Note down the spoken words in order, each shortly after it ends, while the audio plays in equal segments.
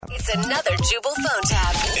another Jubal phone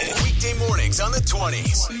tab. Weekday mornings on the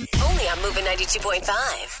 20s. Only on Moving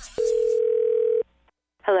 92.5.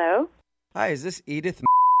 Hello, Hi, is this Edith?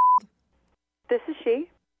 this is she.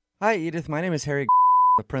 Hi, Edith. My name is Harry,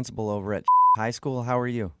 the principal over at high school. How are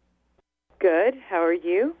you? Good. How are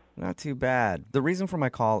you? Not too bad. The reason for my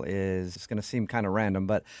call is it's going to seem kind of random,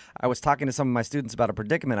 but I was talking to some of my students about a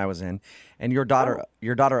predicament I was in, and your daughter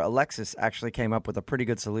Alexis actually came up with a pretty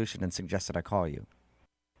good solution and suggested I call you.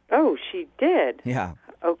 Oh, she did. Yeah.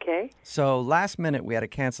 Okay. So last minute we had a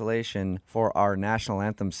cancellation for our national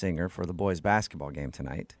anthem singer for the boys basketball game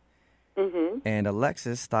tonight. Mm-hmm. And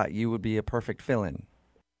Alexis thought you would be a perfect fill-in.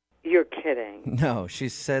 You're kidding. No, she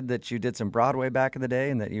said that you did some Broadway back in the day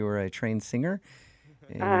and that you were a trained singer.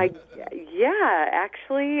 Yeah,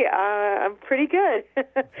 actually, I'm pretty good.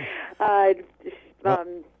 I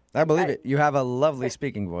believe it. You have a lovely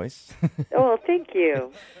speaking voice. Well, thank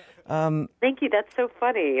you. Thank you. That's so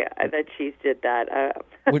funny that she did that.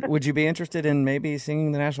 Would you be interested in maybe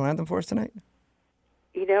singing the national anthem for us tonight?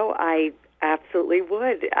 You know, I absolutely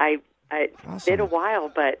would. It's Awesome. been a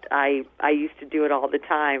while, but I used to do it all the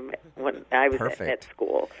time when I was at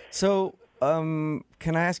school. So, can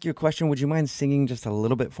I ask you a question? Would you mind singing just a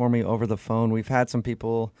little bit for me over the phone? We've had some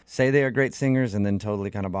people say they are great singers and then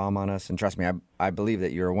totally kind of bomb on us. And trust me, I believe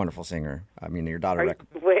that you're a wonderful singer. I mean, your daughter...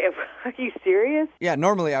 Are you serious? Yeah,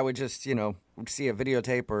 normally I would just, see a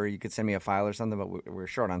videotape or you could send me a file or something, but we're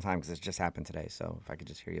short on time because it just happened today. So if I could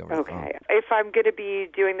just hear you over the phone. Okay. If I'm going to be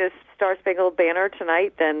doing this Star Spangled Banner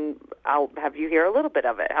tonight, then I'll have you hear a little bit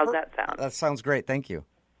of it. How's that sound? That sounds great. Thank you.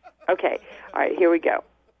 Okay. All right, here we go.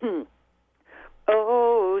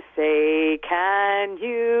 Oh, say, can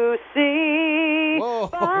you see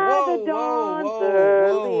by the dawn's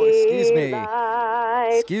early Excuse me. light?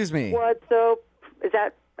 Excuse me. Is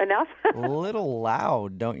that enough? A little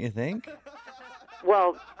loud, don't you think?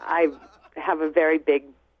 Well, I have a very big,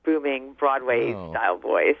 booming Broadway-style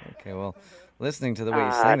voice. Okay, well, listening to the way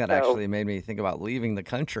you sang that actually made me think about leaving the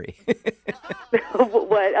country.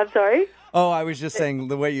 What? I'm sorry? Oh, I was just saying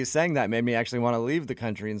the way you sang that made me actually want to leave the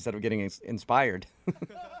country instead of getting inspired.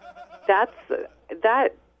 That's a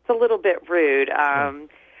little bit rude.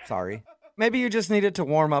 Sorry. Maybe you just needed to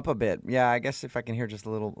warm up a bit. Yeah, I guess if I can hear just a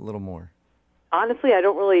little more. Honestly, I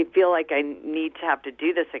don't really feel like I need to have to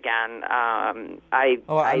do this again.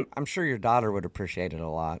 I'm sure your daughter would appreciate it a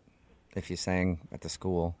lot if you sang at the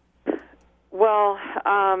school. Well,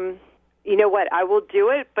 you know what? I will do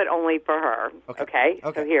it, but only for her. Okay?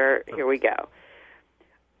 So here we go.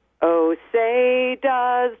 Oh, say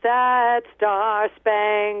does that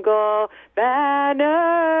star-spangled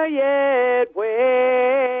banner yet wave?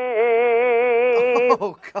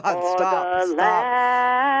 Oh, God, stop. The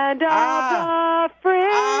land of the free.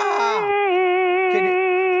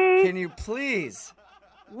 Can you please?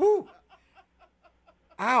 Woo.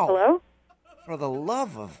 Ow. Hello? For the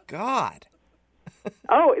love of God.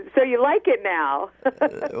 Oh, so you like it now?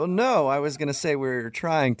 Well, no, I was going to say we're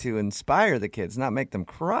trying to inspire the kids, not make them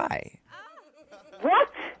cry. What?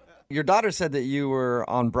 Your daughter said that you were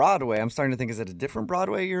on Broadway. I'm starting to think, is it a different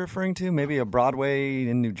Broadway you're referring to? Maybe a Broadway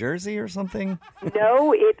in New Jersey or something?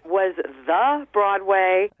 No, it was the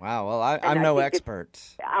Broadway. Wow, well, I'm no expert.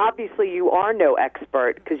 Obviously, you are no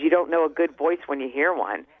expert because you don't know a good voice when you hear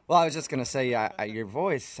one. Well, I was just going to say, your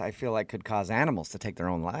voice, I feel like, could cause animals to take their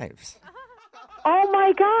own lives. Oh,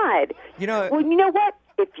 my God. Well, you know what?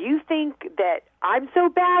 If you think that I'm so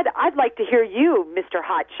bad, I'd like to hear you, Mr.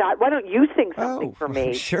 Hotshot. Why don't you sing something for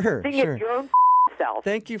me? Sure, Sing sure. it your own self.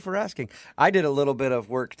 Thank you for asking. I did a little bit of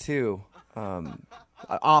work, too,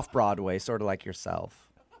 off-Broadway, sort of like yourself.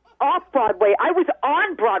 Off-Broadway? I was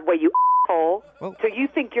on Broadway, you asshole. Well, so you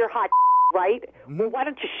think you're hot, right? Well, why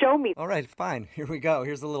don't you show me? All right, fine. Here we go.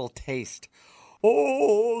 Here's a little taste.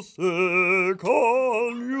 Oh, say,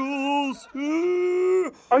 can you see?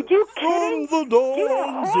 Are you kidding? From the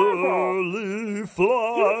dawn's early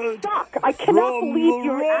flight. You suck. I cannot believe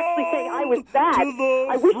you're actually saying I was bad.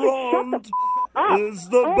 I wish you'd shut the up. Is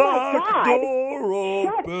the back door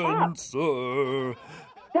Shut open, up. sir?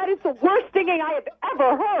 That is the worst singing I have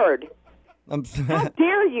ever heard. How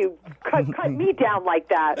dare you cut me down like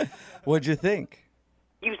that? What'd you think?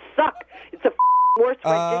 You suck. It's the worst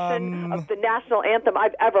rendition of the national anthem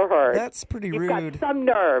I've ever heard. That's pretty rude. You've got some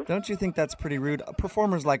nerve. Don't you think that's pretty rude?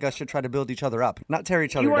 Performers like us should try to build each other up, not tear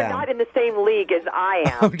each other You down. are not in the same league as I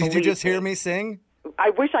am. Oh, did you just hear me sing? I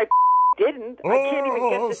wish I didn't. I can't even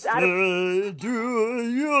get this out of... Do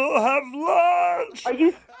you have lunch? Are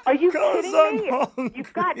you kidding me?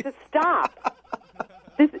 You've got to stop.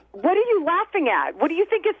 What are you laughing at? What do you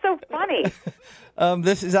think is so funny?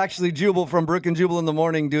 This is actually Jubal from Brook and Jubal in the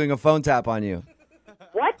Morning doing a phone tap on you.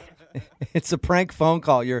 What? It's a prank phone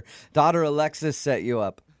call. Your daughter Alexis set you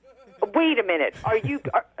up. Wait a minute. Are you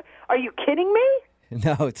kidding me?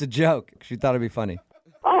 No, it's a joke. She thought it'd be funny.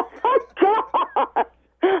 Oh my God!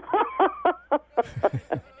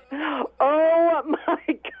 Oh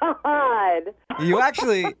my God! You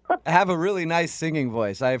actually have a really nice singing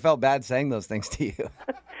voice. I felt bad saying those things to you.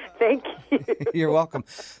 Thank you. You're welcome.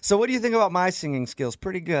 So what do you think about my singing skills?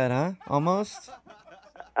 Pretty good, huh? Almost?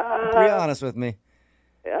 Be honest with me.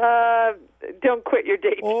 Don't quit your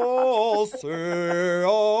day job. Oh, say,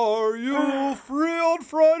 are you free on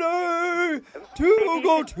Friday to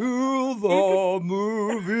go to the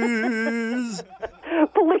movies?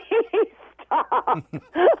 Please stop.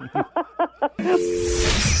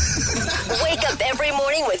 Wake up every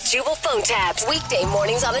morning with Jubal phone tabs. Weekday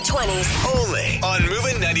mornings on the 20s. Only on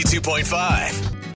Moving 92.5.